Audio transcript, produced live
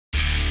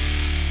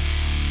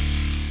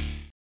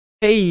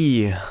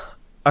Hey!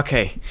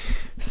 Okay,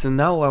 so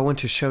now I want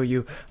to show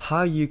you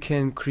how you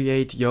can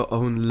create your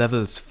own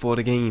levels for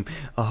the game,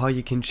 or how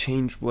you can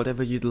change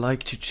whatever you'd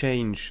like to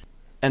change.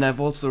 And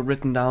I've also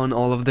written down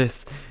all of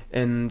this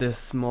in this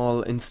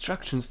small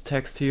instructions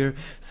text here,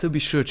 so be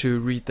sure to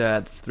read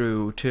that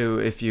through too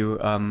if you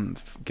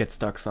get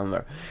stuck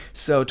somewhere.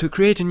 So to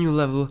create a new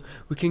level,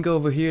 we can go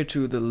over here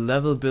to the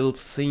level build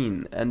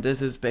scene, and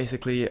this is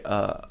basically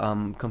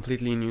a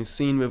completely new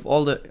scene with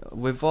all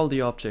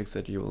the objects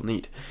that you will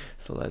need.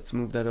 So let's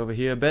move that over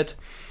here a bit,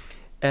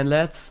 and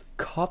let's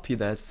copy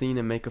that scene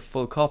and make a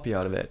full copy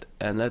out of it.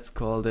 And let's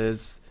call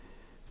this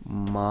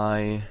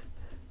my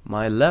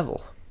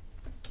level.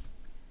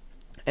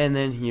 And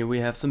then here we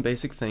have some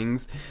basic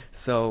things.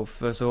 So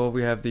first of all,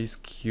 we have these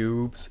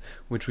cubes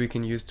which we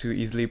can use to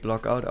easily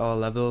block out our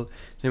level.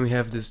 Then we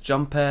have this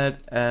jump pad,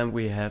 and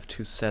we have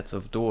two sets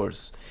of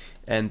doors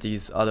and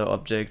these other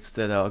objects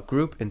that are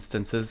group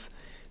instances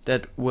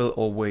that will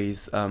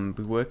always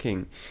be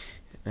working,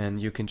 and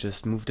you can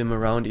just move them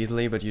around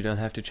easily, but you don't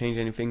have to change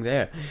anything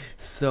there.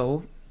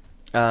 So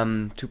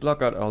to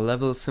block out our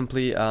level,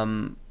 simply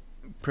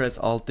press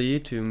Alt D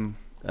to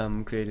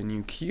create a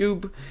new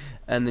cube,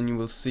 and then you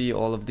will see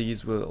all of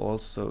these will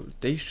also,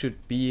 they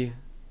should be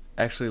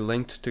actually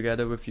linked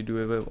together. If you do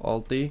it with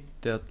Alt D,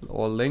 they're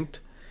all linked.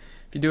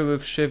 If you do it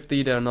with Shift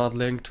D, they're not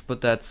linked,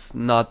 but that's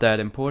not that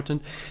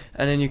important.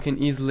 And then you can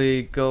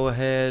easily go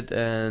ahead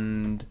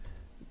and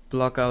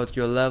block out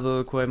your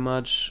level quite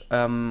much.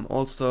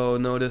 Also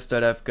notice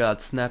that I've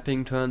got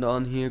snapping turned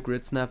on here,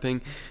 grid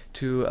snapping,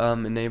 to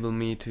enable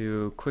me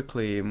to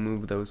quickly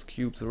move those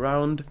cubes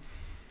around.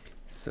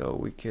 So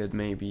we could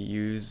maybe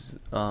use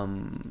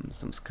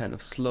some kind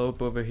of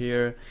slope over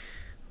here,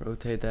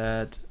 rotate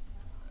that,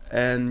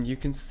 and you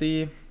can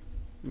see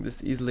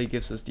this easily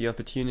gives us the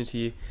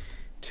opportunity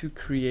to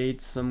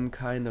create some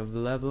kind of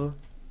level.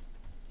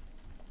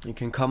 You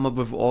can come up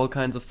with all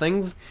kinds of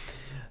things,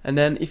 and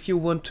then if you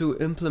want to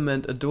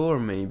implement a door,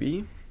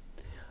 maybe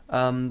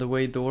the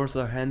way doors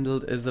are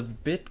handled is a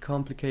bit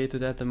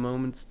complicated at the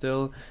moment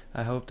still.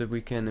 I hope that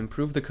we can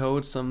improve the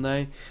code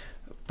someday,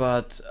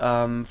 but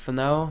for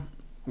now,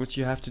 what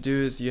you have to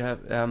do is you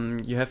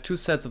have two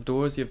sets of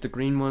doors. You have the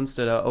green ones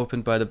that are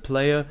opened by the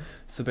player.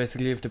 So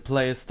basically, if the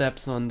player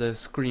steps on the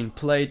screen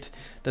plate,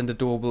 then the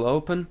door will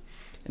open.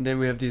 And then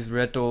we have these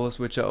red doors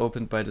which are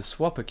opened by the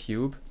swapper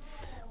cube,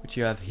 which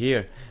you have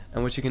here.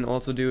 And what you can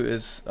also do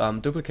is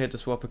duplicate the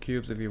swapper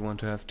cubes if you want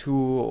to have two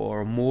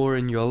or more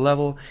in your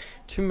level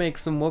to make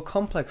some more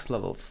complex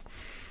levels.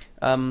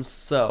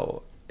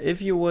 So if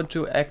you want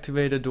to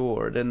activate a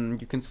door, then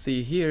you can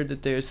see here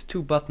that there's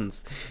two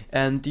buttons,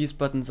 and these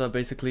buttons are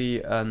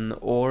basically an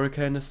OR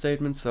kind of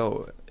statement.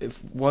 So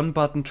if one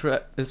button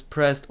is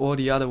pressed or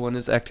the other one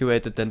is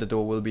activated, then the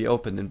door will be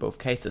opened in both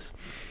cases.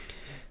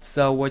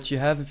 So what you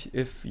have,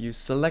 if you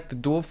select the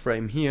door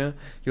frame here,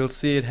 you'll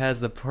see it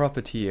has a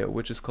property here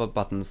which is called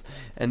buttons,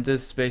 and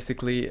this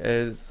basically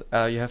is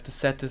you have to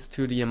set this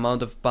to the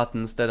amount of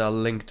buttons that are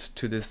linked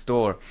to this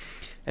door.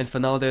 And for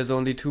now there's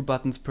only 2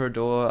 buttons per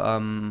door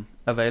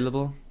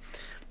available,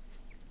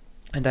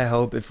 and I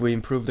hope if we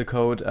improve the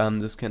code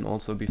this can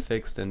also be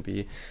fixed and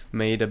be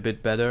made a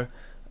bit better.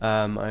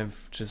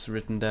 I've just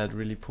written that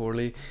really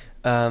poorly.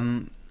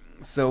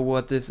 So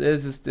what this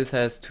is this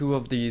has 2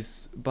 of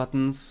these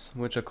buttons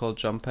which are called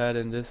jump pad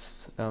in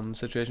this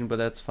situation, but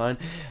that's fine,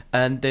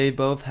 and they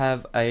both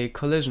have a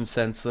collision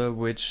sensor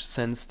which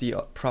sends the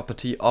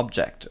property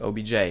object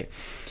obj.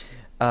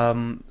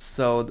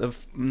 So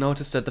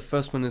notice that the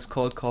first one is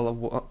called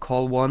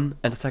call 1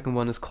 and the second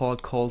one is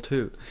called call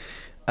 2,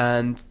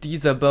 and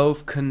these are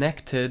both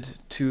connected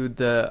to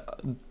the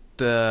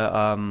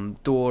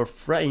door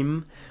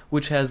frame,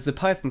 which has the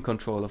Python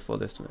controller for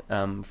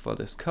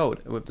this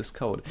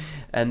code.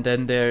 And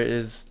then there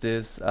is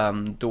this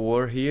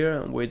door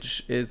here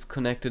which is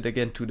connected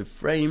again to the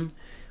frame,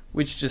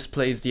 which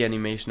displays the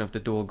animation of the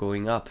door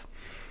going up.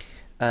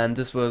 And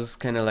this was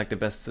kind of like the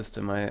best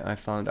system I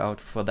found out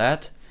for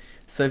that.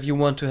 So if you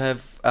want to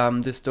have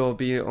this door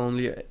be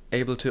only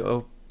able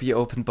to be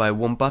opened by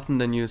one button,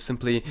 then you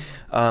simply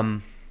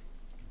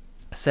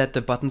set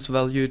the button's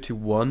value to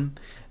 1,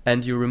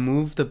 and you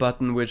remove the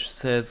button which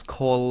says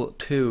call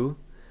 2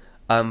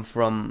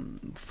 from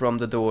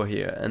the door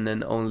here, and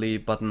then only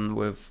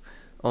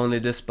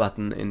this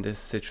button in this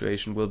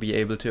situation will be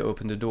able to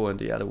open the door and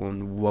the other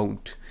one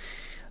won't.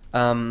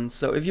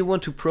 So if you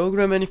want to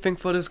program anything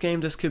for this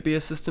game, this could be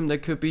a system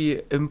that could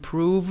be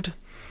improved.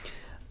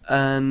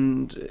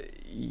 And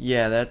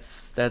yeah,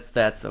 that's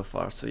that so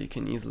far, so you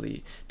can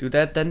easily do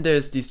that. Then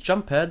there's these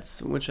jump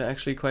pads which are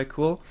actually quite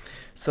cool.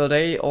 So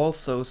they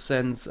also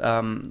sense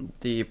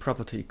the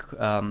property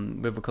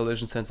with a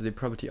collision sensor, the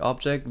property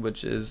object,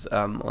 which is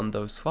on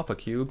those swapper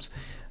cubes.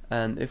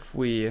 And if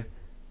we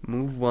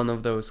move one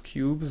of those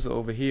cubes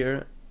over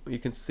here, you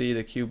can see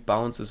the cube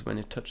bounces when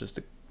it touches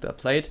the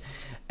plate.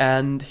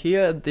 And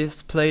here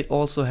this plate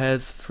also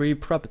has 3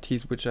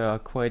 properties which are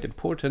quite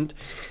important.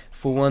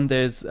 For one,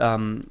 there's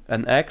an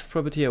X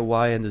property, a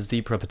Y, and a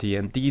Z property,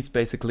 and these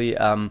basically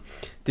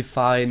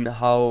define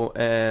how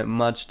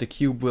much the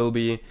cube will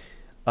be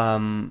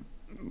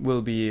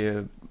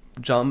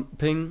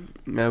jumping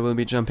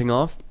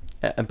off,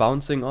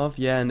 bouncing off,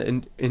 yeah,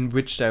 and in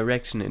which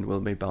direction it will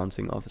be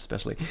bouncing off,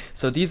 especially.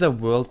 So these are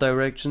world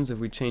directions. If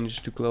we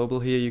change to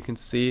global here, you can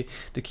see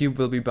the cube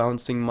will be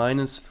bouncing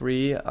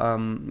 -3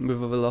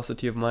 with a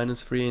velocity of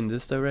 -3 in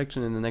this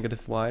direction, in the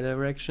negative Y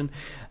direction,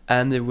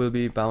 and it will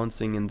be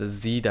bouncing in the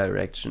Z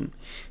direction.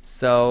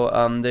 So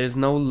there's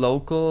no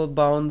local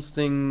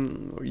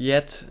bouncing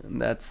yet.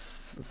 That's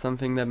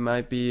something that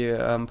might be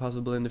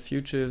possible in the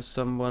future if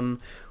someone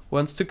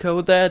wants to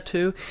code that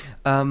too,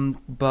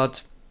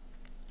 but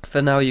for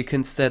now you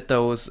can set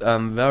those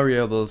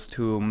variables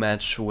to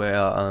match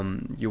where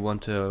you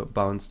want to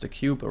bounce the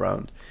cube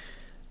around.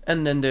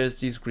 And then there's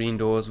these green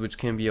doors which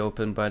can be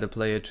opened by the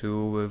player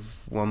too,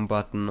 with 1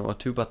 button or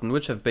 2 buttons,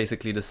 which have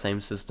basically the same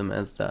system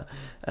as the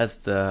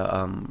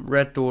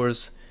red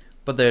doors,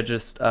 but they're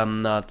just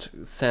not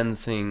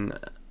sensing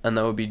an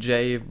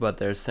OBJ, but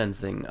they're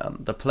sensing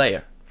the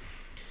player.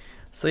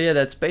 So yeah,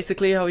 that's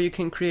basically how you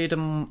can create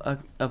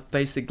a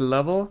basic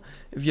level.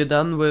 If you're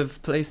done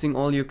with placing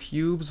all your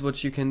cubes,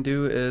 what you can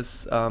do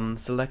is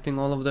selecting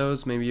all of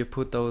those. Maybe you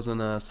put those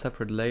on a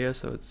separate layer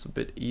so it's a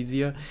bit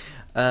easier.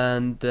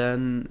 And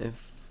then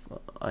if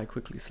I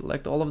quickly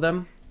select all of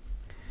them,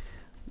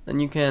 then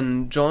you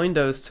can join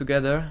those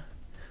together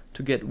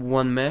to get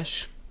one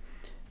mesh.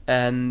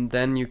 And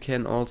then you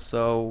can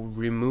also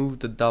remove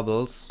the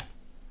doubles,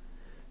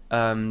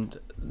 and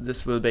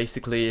this will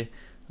basically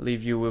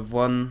leave you with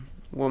one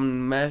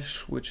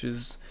mesh, which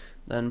is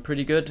then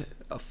pretty good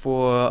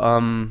for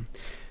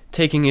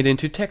taking it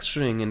into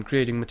texturing and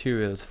creating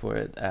materials for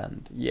it.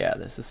 And yeah,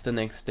 this is the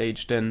next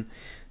stage then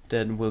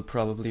that will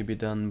probably be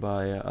done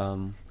by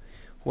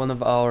one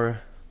of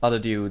our other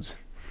dudes.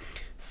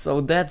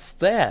 So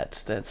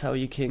that's how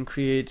you can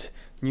create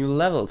new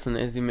levels. And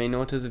as you may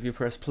notice, if you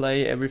press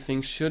play,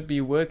 everything should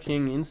be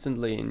working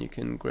instantly, and you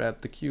can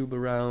grab the cube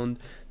around.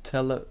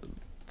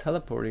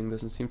 Teleporting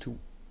doesn't seem to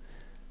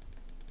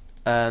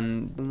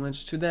and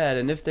much to that.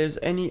 And if there's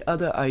any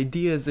other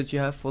ideas that you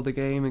have for the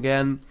game,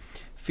 again,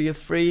 feel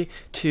free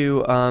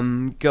to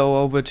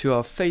go over to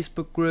our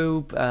Facebook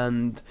group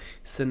and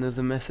send us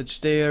a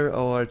message there,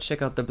 or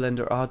check out the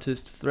Blender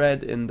Artist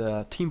thread in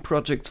the Team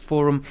Projects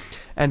forum,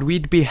 and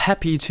we'd be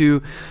happy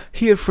to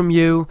hear from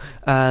you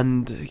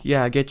and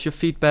yeah, get your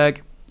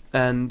feedback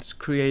and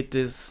create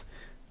this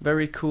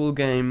very cool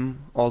game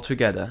all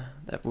together.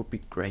 That would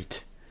be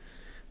great.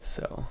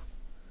 So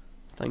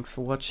thanks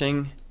for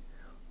watching,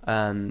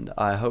 and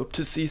I hope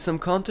to see some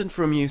content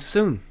from you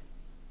soon.